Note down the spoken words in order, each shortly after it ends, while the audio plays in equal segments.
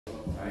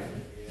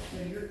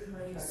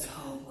So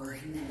we're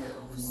in the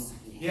house.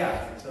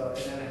 Yeah, so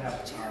and then I have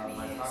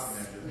my talk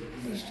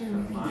There's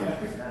Jeremy.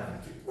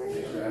 We're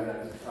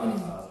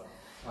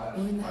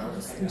in the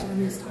house and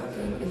Jeremy's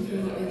talking and he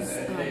is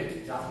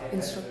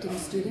instructing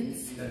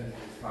students. And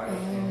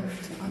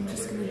I'm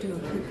just going to do a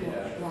quick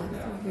walk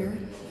through here.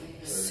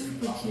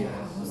 Super cute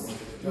house.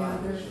 Yeah,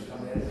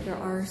 there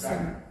are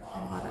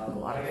a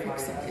lot of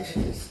fix-up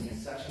issues,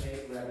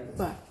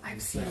 but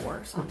I've seen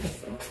worse,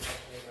 honestly.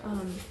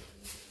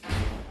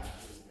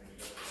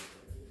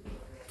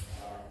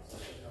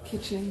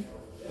 Kitchen,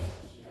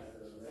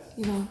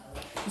 you know,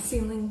 the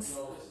ceilings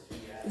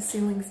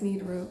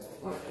need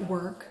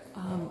work.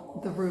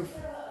 The roof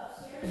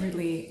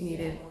really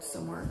needed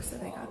some work, so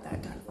they got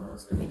that done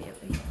almost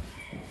immediately.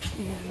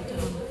 And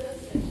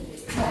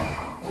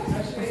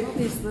there's all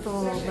these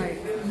little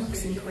like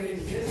nooks and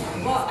crannies.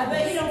 Well, I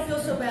bet you don't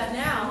feel so bad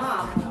now,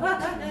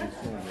 huh?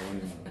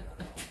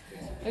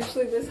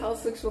 Actually, this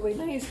house looks really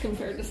nice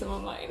compared to some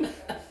of mine.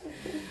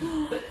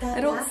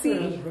 I don't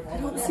see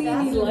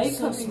any light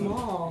so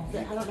small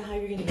that I don't know how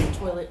you're gonna get a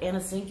toilet and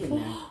a sink in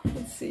there.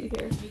 Let's see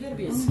here. You gotta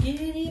be a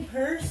skinny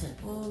person.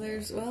 Well, there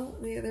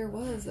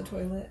was a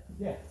toilet.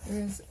 Yeah.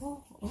 There's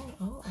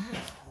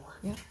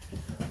yeah.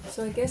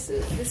 So I guess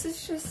this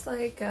is just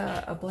like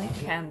a blank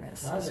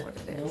canvas. Is what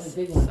it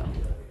is. So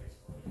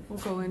we'll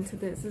go into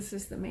this. This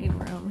is the main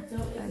room,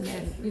 and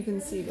then you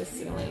can see the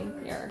ceiling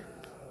here.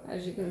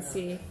 As you can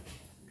see,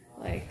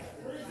 like,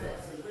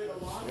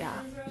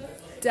 yeah.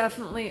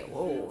 Definitely,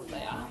 oh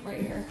yeah,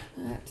 right here.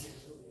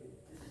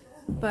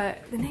 But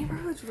the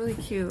neighborhood's really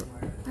cute.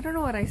 I don't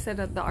know what I said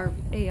at the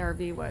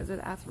ARV was, it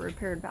asked for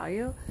repaired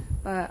value,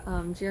 but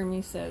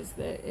Jeremy says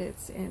that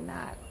it's in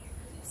that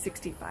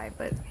 65,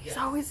 but he's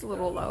always a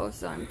little low,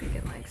 so I'm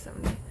thinking like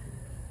 70.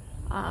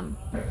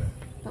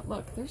 But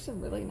look, there's a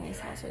really nice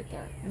house right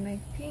there, and I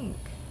think,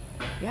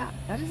 yeah,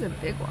 that is a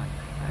big one,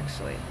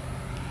 actually.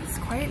 It's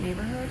a quiet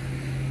neighborhood.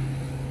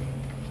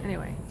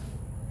 Anyway,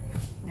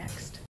 next.